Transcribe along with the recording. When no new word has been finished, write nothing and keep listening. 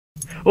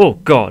Oh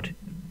God!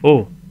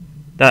 Oh,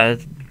 that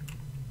is...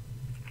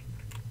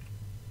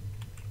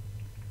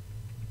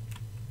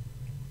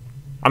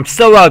 I'm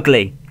so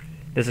ugly!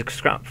 There's a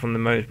scrap from the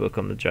notebook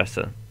on the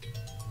dresser.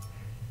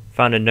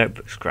 Found a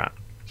notebook scrap.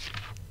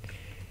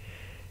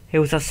 It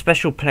was a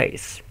special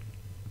place.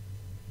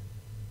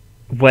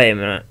 Wait a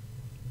minute.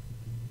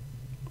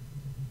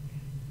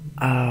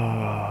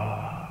 Oh.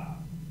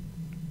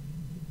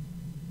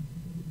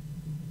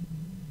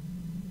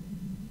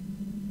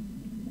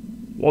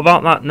 What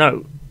about that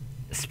note?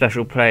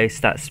 Special place,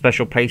 that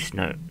special place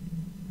note.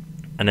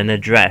 And an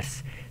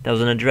address. There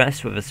was an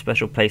address with a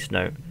special place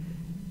note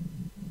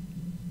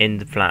in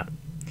the flat.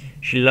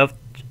 She loved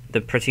the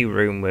pretty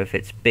room with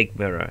its big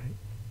mirror.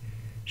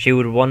 She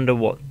would wonder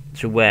what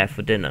to wear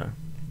for dinner.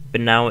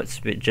 But now it's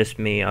just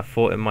me. I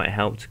thought it might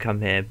help to come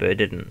here, but it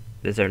didn't.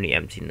 There's only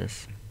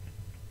emptiness.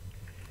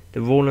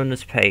 The rule on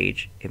this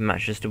page, it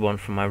matches the one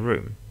from my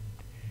room.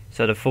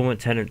 So the former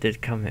tenant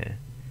did come here.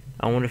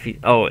 I wonder if he...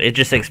 Oh, it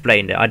just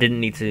explained it. I didn't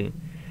need to...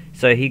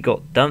 So he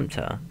got dumped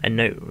her. A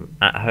note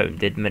at home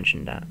did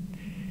mention that.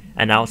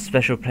 And our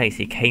special place,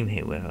 he came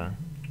here with her.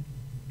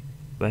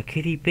 Where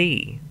could he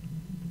be?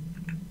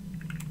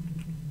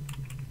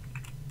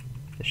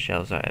 The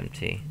shelves are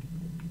empty.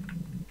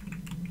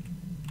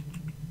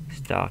 It's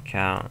dark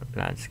out.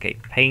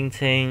 Landscape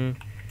painting.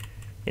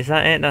 Is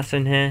that it? That's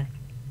in here?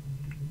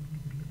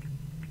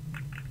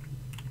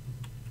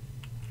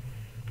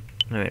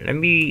 Alright, let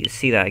me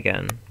see that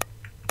again.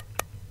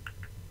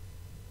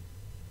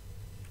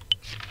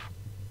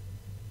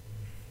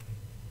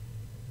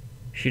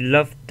 She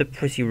loved the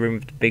pretty room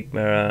with the big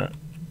mirror.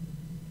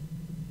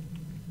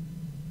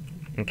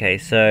 Okay,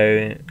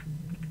 so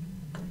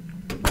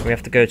we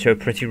have to go to a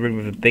pretty room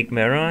with a big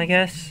mirror, I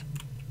guess?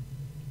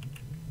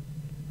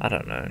 I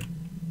don't know.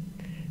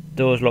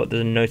 Door's locked,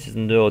 there's a notice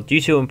on the door. Due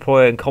to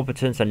employer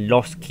incompetence and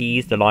lost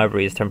keys, the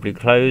library is temporarily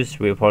closed.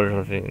 We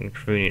apologize for the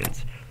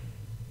inconvenience.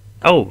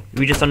 Oh,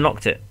 we just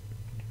unlocked it.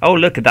 Oh,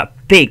 look at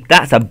that big,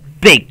 that's a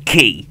big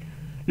key.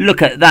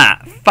 Look at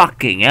that,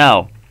 fucking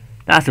hell.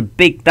 That's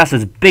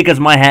as big as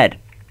my head.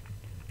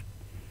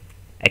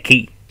 A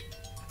key.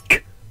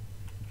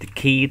 The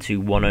key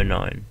to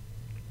 109.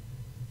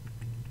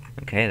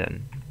 Okay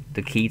then,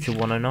 the key to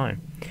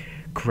 109.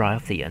 Cry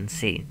of the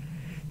unseen.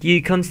 Do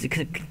you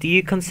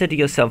consider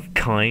yourself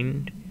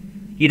kind?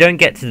 You don't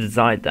get to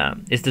decide that.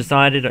 It's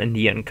decided in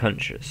the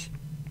unconscious.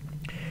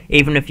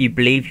 Even if you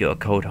believe you're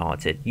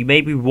cold-hearted, you may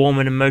be warm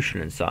and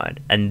emotional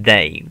inside, and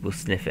they will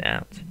sniff it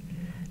out.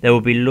 They will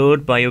be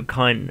lured by your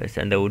kindness,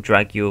 and they will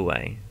drag you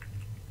away.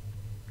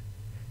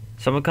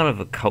 Some kind of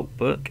a cult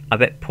book? I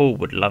bet Paul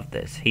would love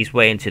this. He's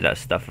way into that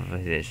stuff for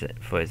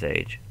his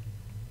age.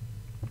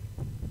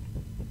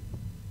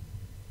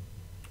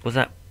 What's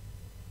that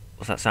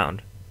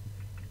sound?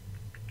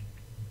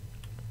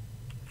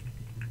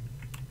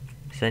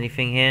 Is there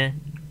anything here?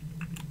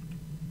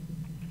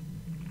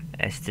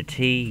 S to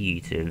T,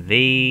 U to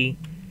V,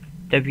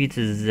 W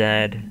to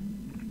Z,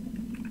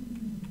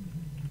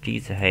 G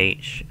to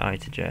H, I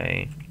to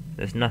J.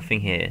 There's nothing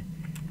here.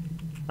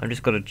 I've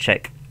just got to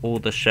check all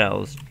the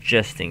shelves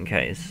just in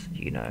case,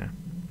 you know.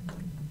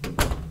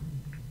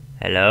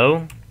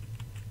 Hello?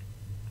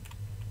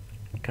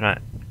 Can I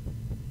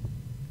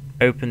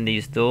open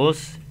these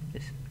doors?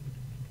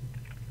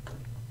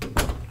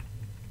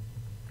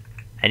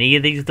 Any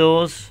of these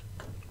doors?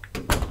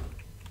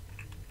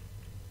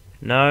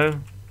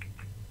 No?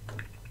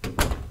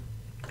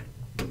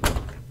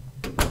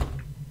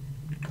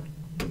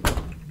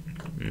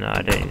 No,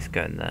 I don't need to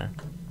go in there.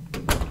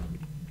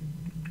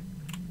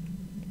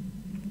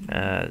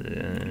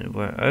 It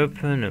won't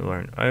open, it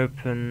won't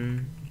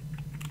open.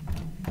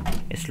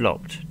 It's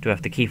locked. Do I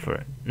have the key for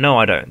it? No,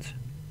 I don't.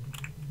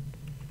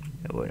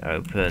 It won't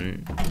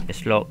open.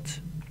 It's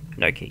locked.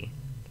 No key.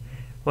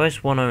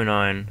 Where's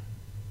 109?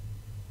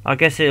 I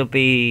guess it'll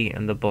be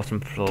on the bottom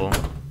floor.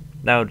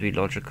 That would be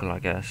logical, I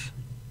guess.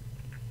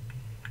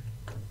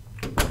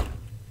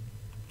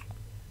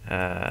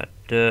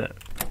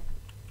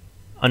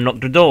 Unlock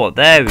the door.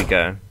 There we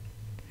go.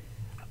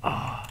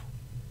 Ah, oh,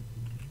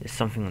 there's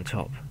something on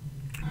top.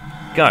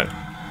 Go.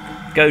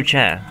 Go,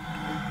 chair.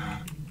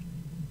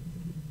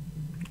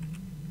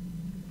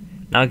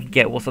 Now I can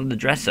get what's on the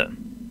dresser.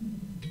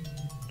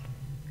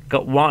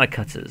 Got wire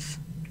cutters.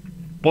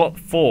 What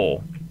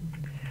for?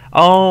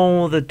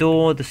 Oh, the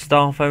door, the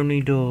staff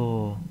only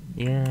door.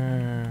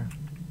 Yeah.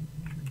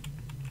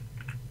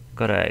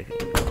 Got a...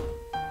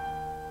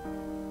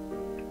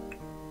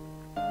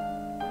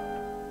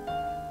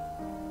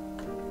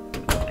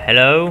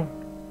 Hello?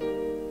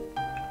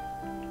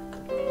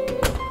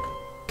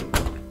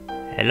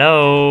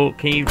 Hello?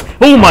 Can you...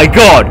 Oh my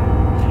god!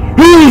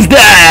 Who's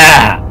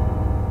there?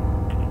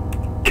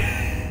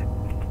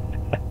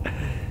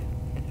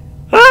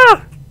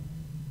 Ah!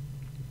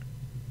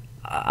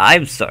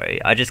 I'm sorry,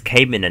 I just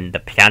came in and the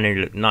piano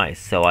looked nice,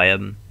 so I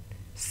am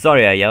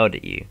sorry I yelled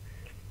at you.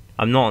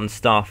 I'm not on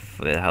staff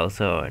for the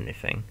house or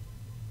anything.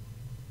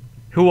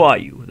 Who are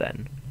you,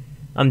 then?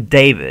 I'm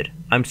David.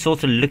 I'm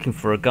sort of looking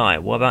for a guy.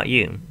 What about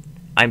you?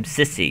 I'm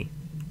Sissy.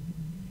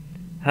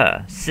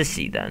 Her.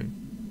 Sissy, then.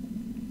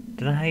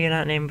 Did I hear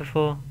that name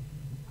before?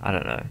 I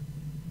don't know.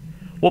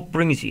 What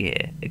brings you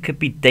here? It could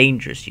be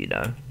dangerous, you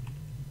know.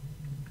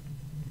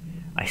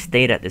 I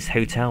stayed at this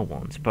hotel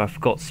once, but I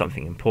forgot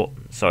something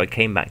important, so I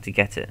came back to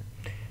get it.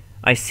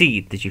 I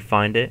see. Did you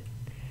find it?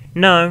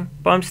 No,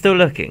 but I'm still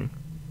looking.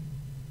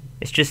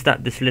 It's just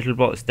that this little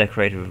box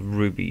decorated with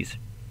rubies.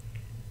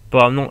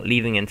 But I'm not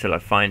leaving until I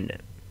find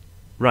it.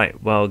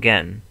 Right, well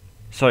again,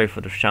 sorry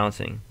for the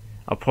shouting.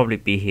 I'll probably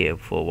be here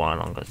for a while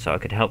longer, so I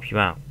could help you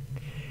out.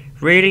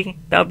 Really?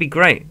 That would be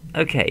great.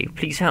 Okay,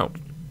 please help.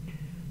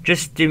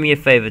 Just do me a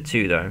favor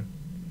too, though.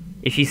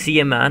 If you see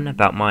a man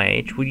about my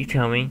age, will you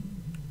tell me?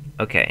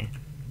 Okay.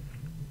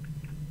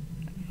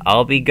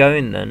 I'll be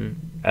going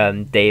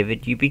then.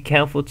 David, you be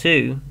careful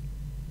too.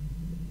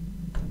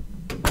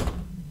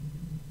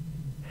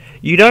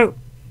 You don't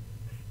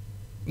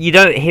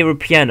hear a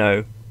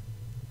piano,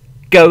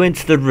 go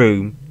into the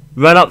room,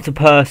 run up to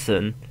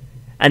person,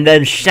 and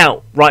then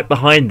shout right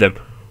behind them,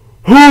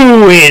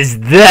 "Who is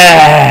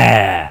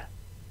there?"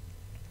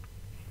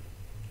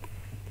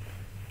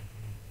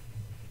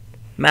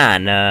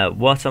 Man,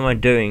 what am I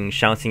doing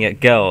shouting at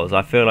girls?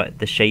 I feel like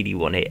the shady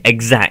one here.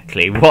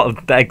 Exactly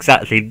what I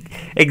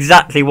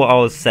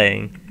was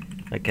saying.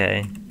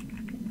 Okay.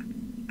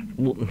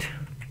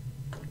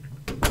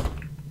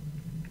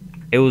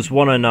 It was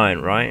 109,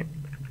 right?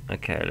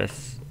 Okay,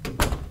 let's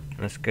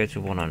go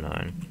to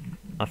 109.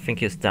 I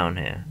think it's down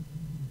here.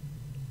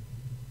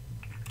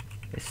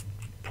 It's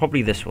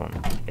probably this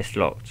one. It's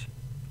locked.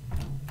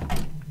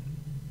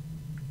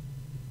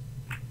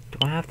 Do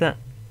I have that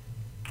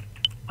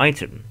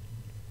item?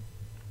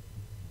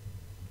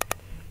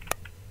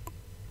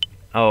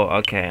 Oh,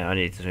 okay. I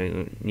need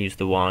to use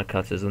the wire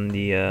cutters on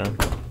the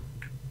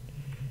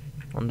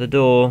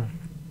door.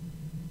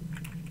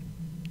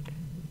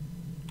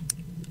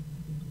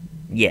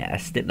 Yeah,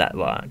 snip that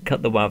wire.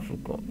 Cut the wire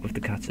with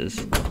the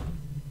cutters.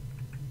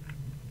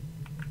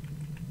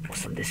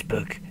 What's on this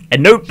book? A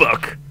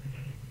notebook!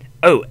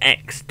 Oh,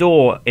 X.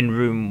 Door in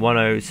room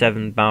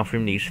 107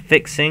 bathroom needs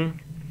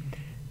fixing.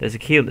 There's a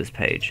key on this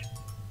page.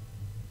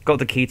 Got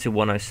the key to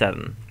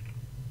 107.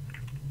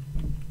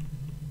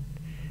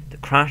 The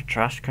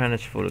trash can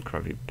is full of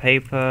crappy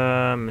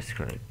paper,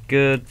 miscellaneous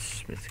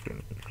goods,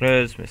 miscellaneous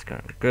clothes,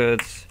 miscellaneous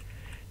goods.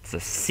 There's a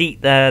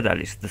seat there that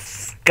looks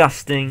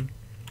disgusting.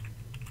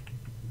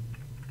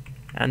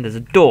 And there's a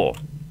door.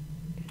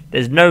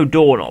 There's no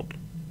doorknob.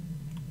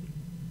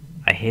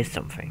 I hear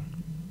something.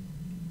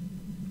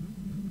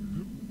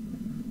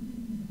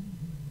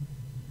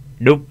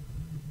 Nope.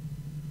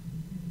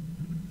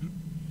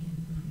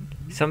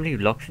 Somebody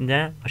locked in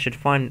there? I should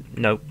find...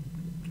 Nope.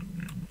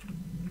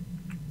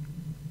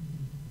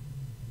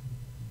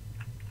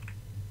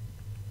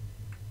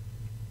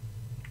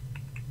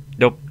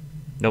 Nope.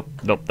 Nope.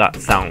 Nope. That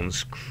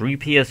sounds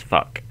creepy as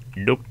fuck.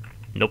 Nope.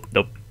 Nope.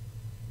 Nope.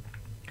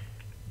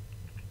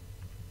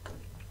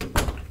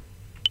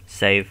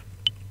 Save.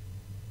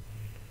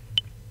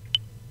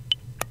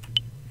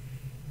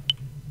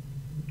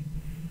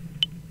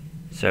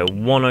 So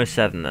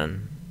 107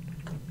 then.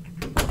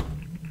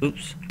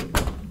 Oops.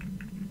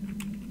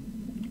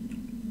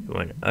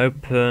 Going to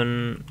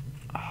open.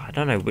 Oh, I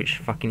don't know which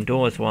fucking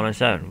door is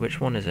 107. Which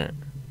one is it?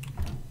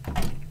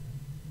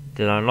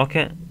 Did I unlock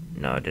it?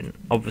 No, I didn't.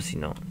 Obviously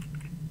not.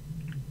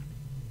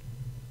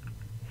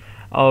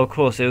 Oh, of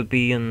course, it would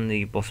be in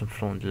the bottom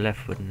floor on the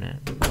left, wouldn't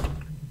it?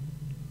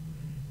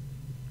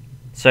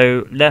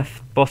 So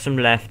bottom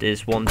left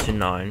is 1 to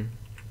 9.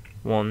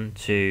 1,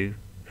 2,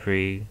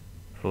 3,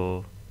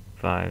 4,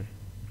 5,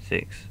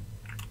 6.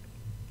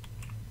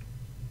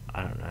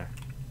 I don't know.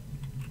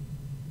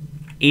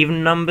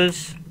 Even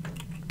numbers?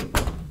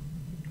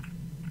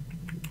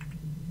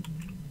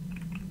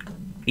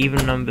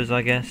 Even numbers,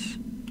 I guess.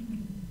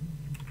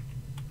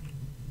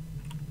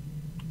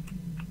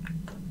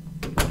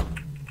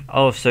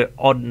 Oh, so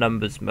odd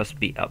numbers must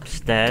be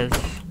upstairs.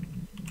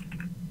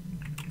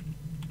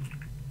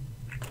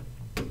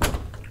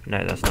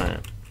 No, that's not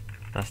it.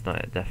 That's not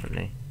it,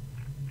 definitely.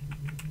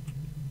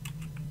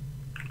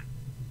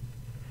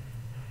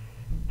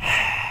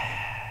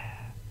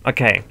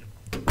 Okay.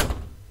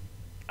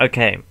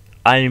 Okay.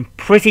 I'm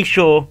pretty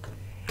sure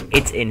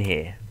it's in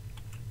here.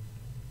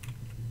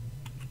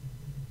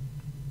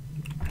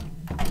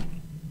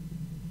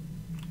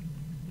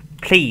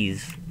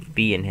 Please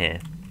be in here.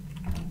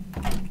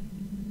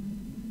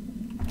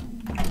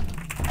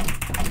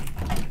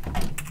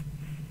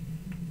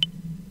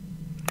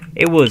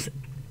 It was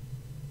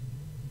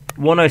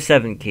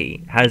 107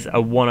 key has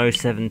a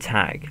 107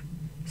 tag.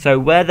 So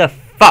where the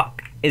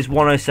fuck is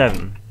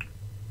 107?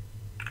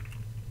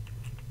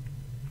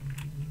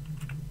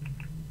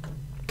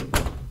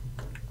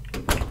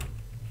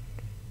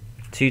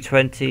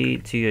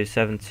 $220,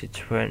 $207,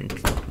 $220,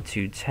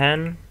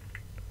 $210,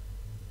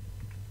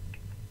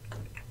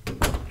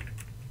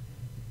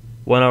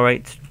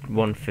 $108,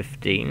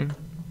 $115.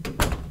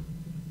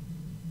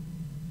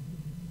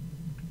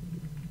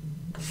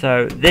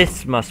 So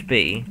this must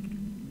be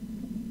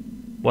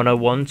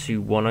 101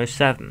 to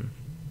 107.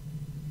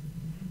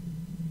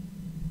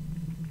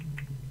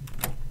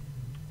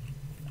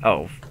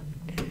 Oh.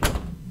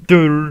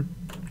 Dude.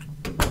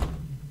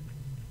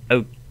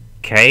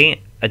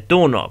 Okay. A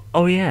doorknob.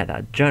 Oh yeah,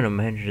 that journal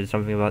mentioned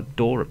something about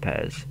door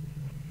repairs.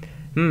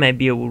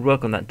 Maybe it will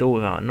work on that door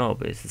without a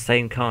knob. It's the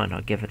same kind.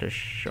 I'll give it a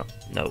shot.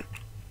 Nope.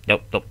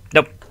 Nope. Nope.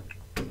 Nope.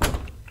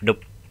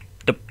 Nope.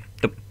 Nope.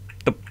 Nope.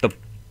 Nope. Nope.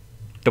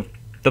 Nope. Nope.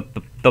 Nope.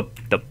 Nope.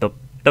 Nope.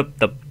 Nope.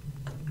 Nope.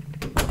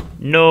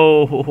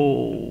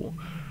 No.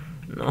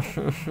 No.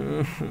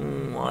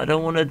 I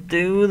don't want to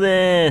do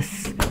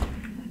this.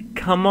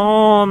 Come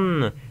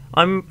on.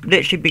 I'm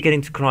literally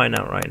beginning to cry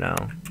out right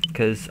now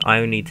because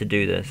I need to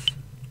do this.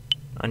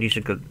 And you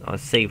should go. I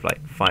saved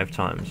like 5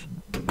 times.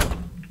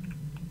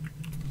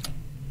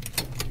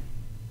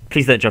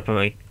 Please don't jump on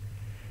me.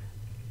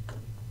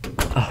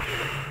 Oh.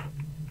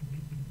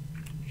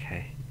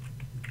 Okay.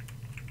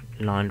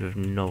 Lined with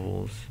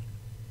novels.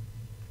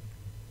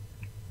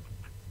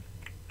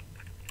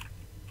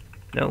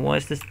 No, why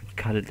is this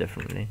coloured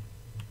differently?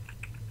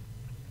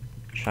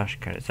 Trash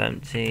can, it's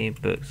empty.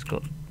 Books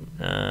got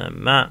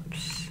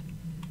maps.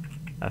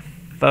 A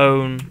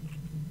phone.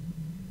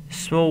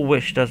 Small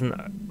which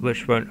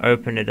won't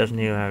open. It doesn't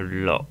even have a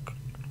lock.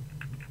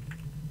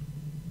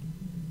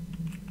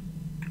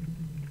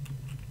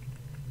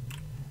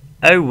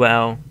 Oh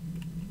well.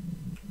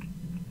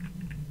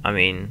 I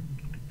mean,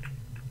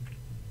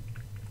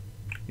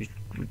 we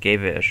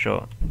gave it a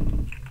shot.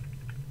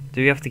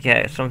 Do we have to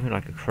get something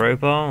like a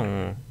crowbar,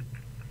 or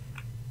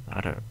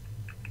I don't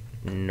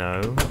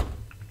know.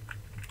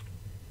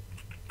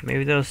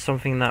 Maybe there was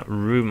something in that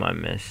room I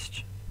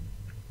missed.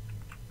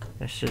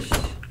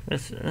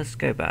 Let's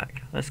go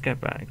back. Let's go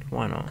back.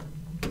 Why not?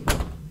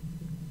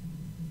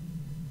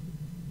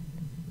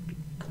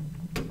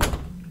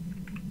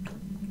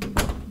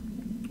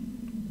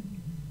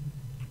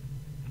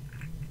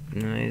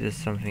 Maybe there's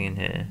something in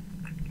here.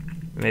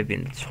 Maybe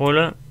in the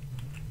toilet.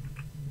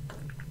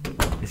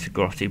 It's a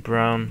grotty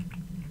brown.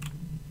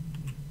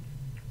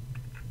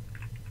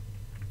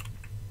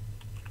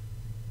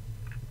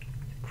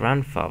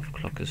 Grandfather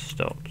clock has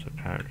stopped,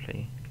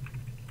 apparently.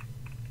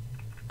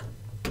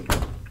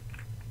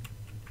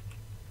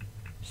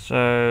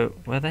 So,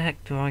 where the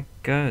heck do I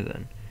go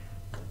then?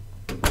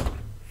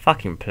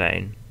 Fucking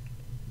plane.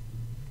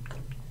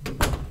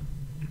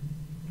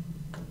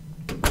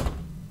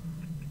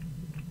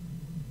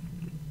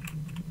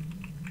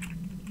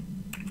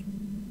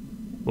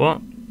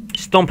 What?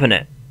 Stomping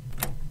it.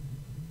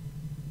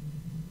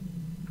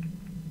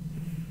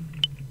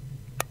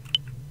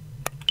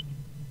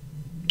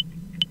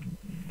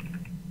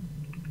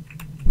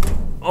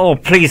 Oh,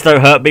 please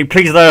don't hurt me.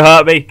 Please don't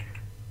hurt me.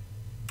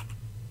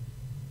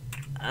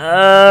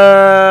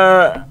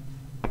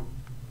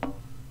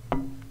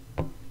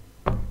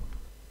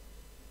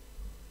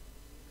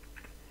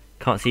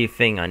 Can't see a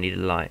thing. I need a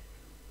light.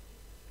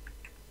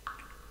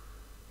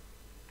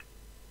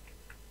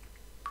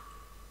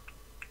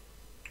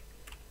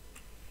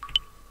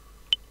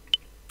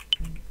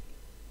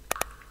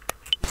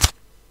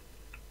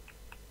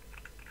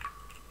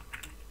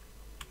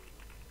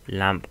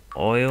 Lamp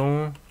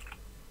oil.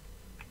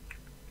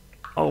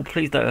 Oh,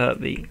 please don't hurt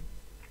me.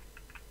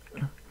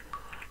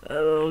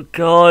 Oh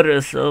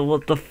god, so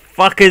what the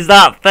fuck is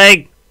that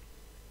thing?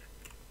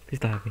 Please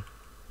don't hurt me.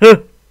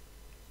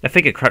 A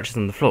figure crouches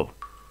on the floor.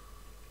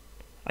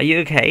 Are you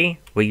okay?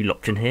 Were you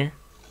locked in here?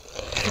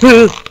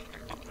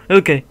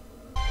 Okay.